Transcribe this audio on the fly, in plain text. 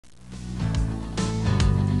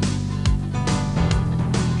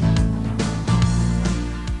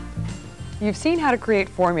You've seen how to create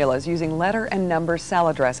formulas using letter and number cell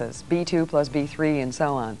addresses, B2 plus B3 and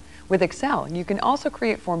so on. With Excel, you can also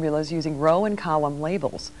create formulas using row and column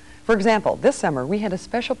labels. For example, this summer we had a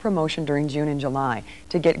special promotion during June and July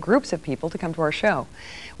to get groups of people to come to our show.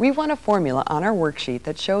 We want a formula on our worksheet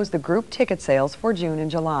that shows the group ticket sales for June and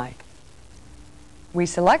July. We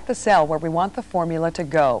select the cell where we want the formula to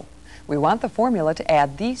go. We want the formula to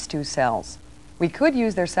add these two cells. We could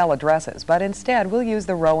use their cell addresses, but instead we'll use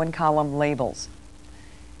the row and column labels.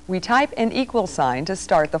 We type an equal sign to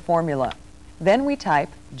start the formula. Then we type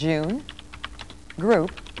June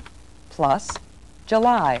group plus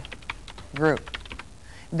July group.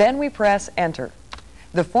 Then we press Enter.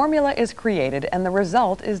 The formula is created and the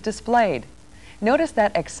result is displayed. Notice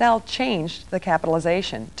that Excel changed the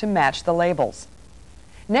capitalization to match the labels.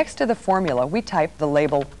 Next to the formula, we type the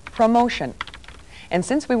label Promotion. And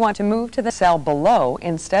since we want to move to the cell below,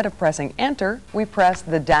 instead of pressing Enter, we press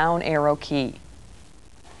the down arrow key.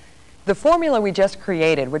 The formula we just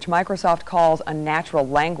created, which Microsoft calls a natural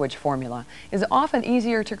language formula, is often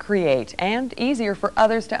easier to create and easier for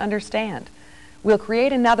others to understand. We'll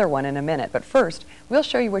create another one in a minute, but first, we'll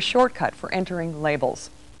show you a shortcut for entering labels.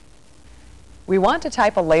 We want to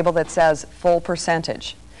type a label that says full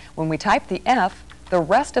percentage. When we type the F, the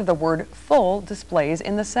rest of the word full displays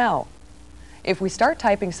in the cell. If we start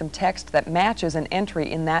typing some text that matches an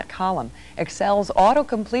entry in that column, Excel's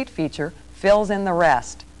autocomplete feature fills in the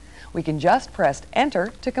rest. We can just press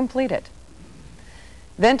Enter to complete it.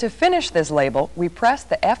 Then to finish this label, we press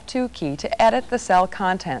the F2 key to edit the cell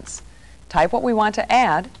contents. Type what we want to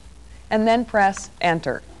add, and then press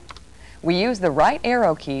Enter. We use the right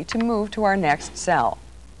arrow key to move to our next cell.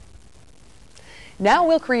 Now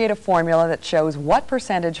we'll create a formula that shows what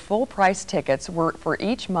percentage full price tickets were for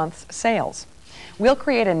each month's sales. We'll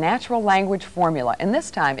create a natural language formula, and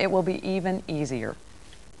this time it will be even easier.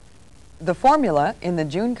 The formula in the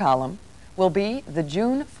June column will be the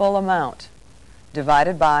June full amount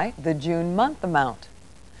divided by the June month amount.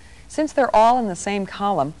 Since they're all in the same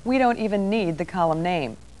column, we don't even need the column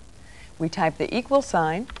name. We type the equal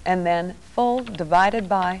sign and then full divided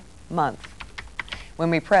by month.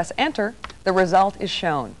 When we press Enter, the result is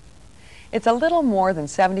shown. It's a little more than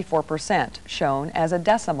 74% shown as a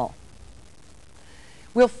decimal.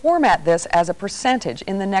 We'll format this as a percentage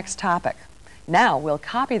in the next topic. Now we'll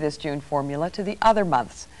copy this June formula to the other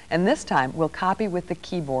months, and this time we'll copy with the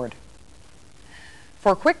keyboard.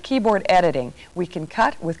 For quick keyboard editing, we can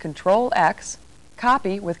cut with Control-X,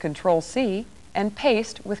 copy with Control-C, and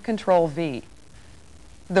paste with Control-V.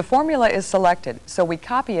 The formula is selected, so we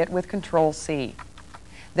copy it with Control-C.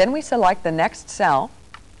 Then we select the next cell.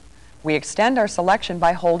 We extend our selection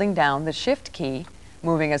by holding down the Shift key,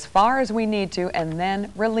 moving as far as we need to, and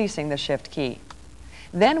then releasing the Shift key.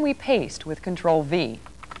 Then we paste with Control-V.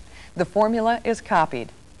 The formula is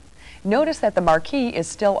copied. Notice that the marquee is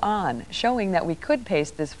still on, showing that we could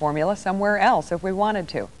paste this formula somewhere else if we wanted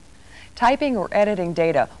to. Typing or editing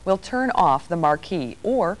data will turn off the marquee,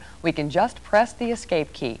 or we can just press the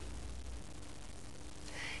Escape key.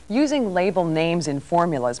 Using label names in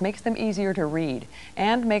formulas makes them easier to read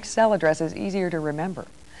and makes cell addresses easier to remember.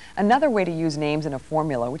 Another way to use names in a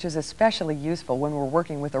formula, which is especially useful when we're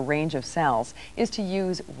working with a range of cells, is to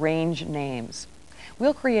use range names.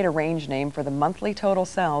 We'll create a range name for the monthly total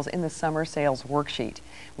cells in the summer sales worksheet.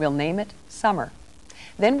 We'll name it Summer.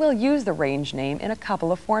 Then we'll use the range name in a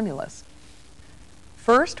couple of formulas.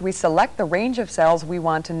 First, we select the range of cells we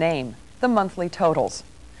want to name, the monthly totals.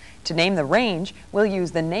 To name the range, we'll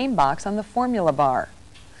use the name box on the formula bar.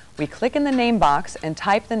 We click in the name box and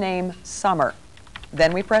type the name Summer.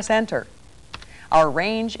 Then we press Enter. Our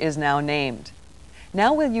range is now named.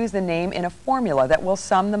 Now we'll use the name in a formula that will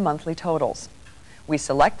sum the monthly totals. We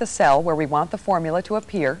select the cell where we want the formula to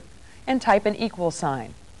appear and type an equal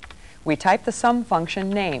sign. We type the sum function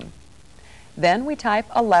name. Then we type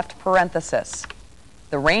a left parenthesis,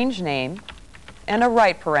 the range name, and a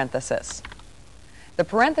right parenthesis. The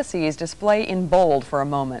parentheses display in bold for a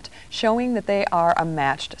moment, showing that they are a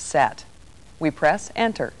matched set. We press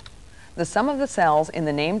Enter. The sum of the cells in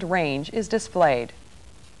the named range is displayed.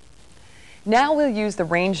 Now we'll use the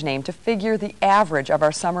range name to figure the average of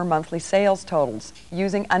our summer monthly sales totals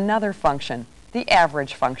using another function, the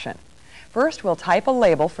average function. First, we'll type a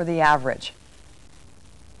label for the average.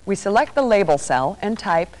 We select the label cell and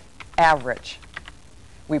type average.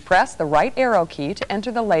 We press the right arrow key to enter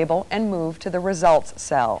the label and move to the results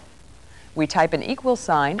cell. We type an equal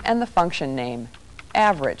sign and the function name,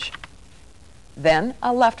 average. Then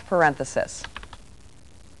a left parenthesis.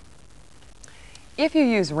 If you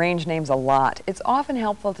use range names a lot, it's often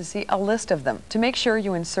helpful to see a list of them to make sure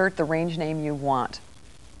you insert the range name you want.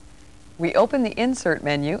 We open the Insert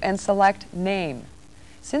menu and select Name.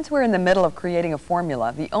 Since we're in the middle of creating a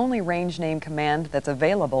formula, the only range name command that's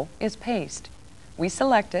available is Paste. We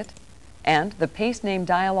select it, and the Paste Name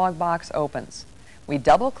dialog box opens. We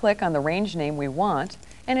double-click on the range name we want,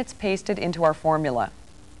 and it's pasted into our formula.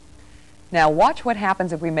 Now watch what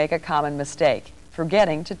happens if we make a common mistake,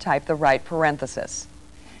 forgetting to type the right parenthesis.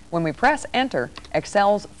 When we press Enter,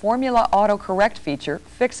 Excel's Formula Autocorrect feature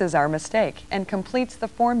fixes our mistake and completes the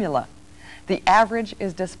formula. The average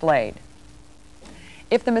is displayed.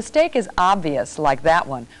 If the mistake is obvious, like that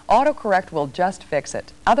one, Autocorrect will just fix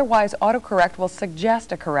it. Otherwise, Autocorrect will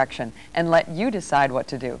suggest a correction and let you decide what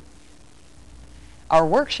to do. Our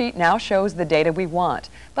worksheet now shows the data we want,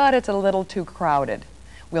 but it's a little too crowded.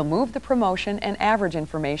 We'll move the promotion and average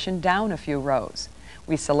information down a few rows.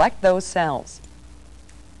 We select those cells.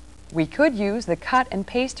 We could use the cut and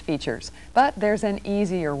paste features, but there's an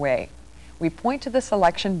easier way. We point to the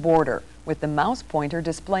selection border, with the mouse pointer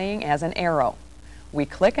displaying as an arrow. We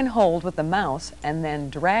click and hold with the mouse and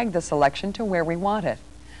then drag the selection to where we want it.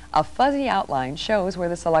 A fuzzy outline shows where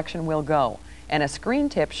the selection will go, and a screen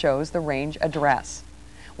tip shows the range address.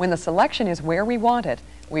 When the selection is where we want it,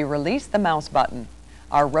 we release the mouse button.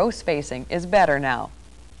 Our row spacing is better now.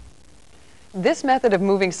 This method of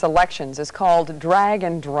moving selections is called drag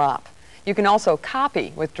and drop. You can also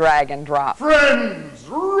copy with drag and drop. Friends,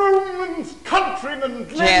 Romans, countrymen,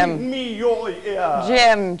 lend me your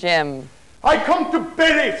ear. Jim. I come to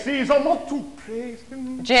bury Caesar, not to praise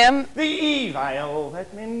him. Jim. The evil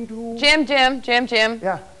that men do. Jim.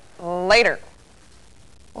 Yeah. Later.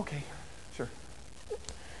 Okay, sure.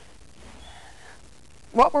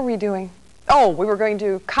 What were we doing? Oh, we were going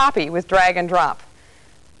to copy with drag and drop.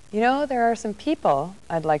 You know, there are some people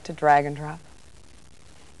I'd like to drag and drop.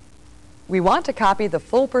 We want to copy the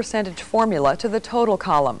full percentage formula to the total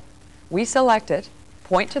column. We select it,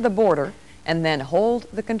 point to the border, and then hold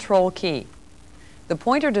the Control key. The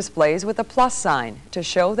pointer displays with a plus sign to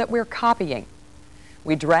show that we're copying.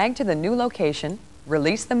 We drag to the new location,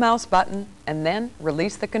 release the mouse button, and then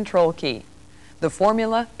release the Control key. The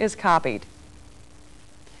formula is copied.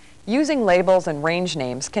 Using labels and range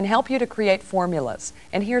names can help you to create formulas.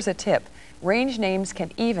 And here's a tip. Range names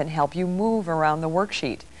can even help you move around the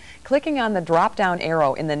worksheet. Clicking on the drop-down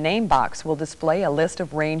arrow in the name box will display a list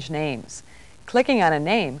of range names. Clicking on a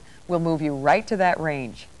name will move you right to that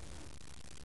range.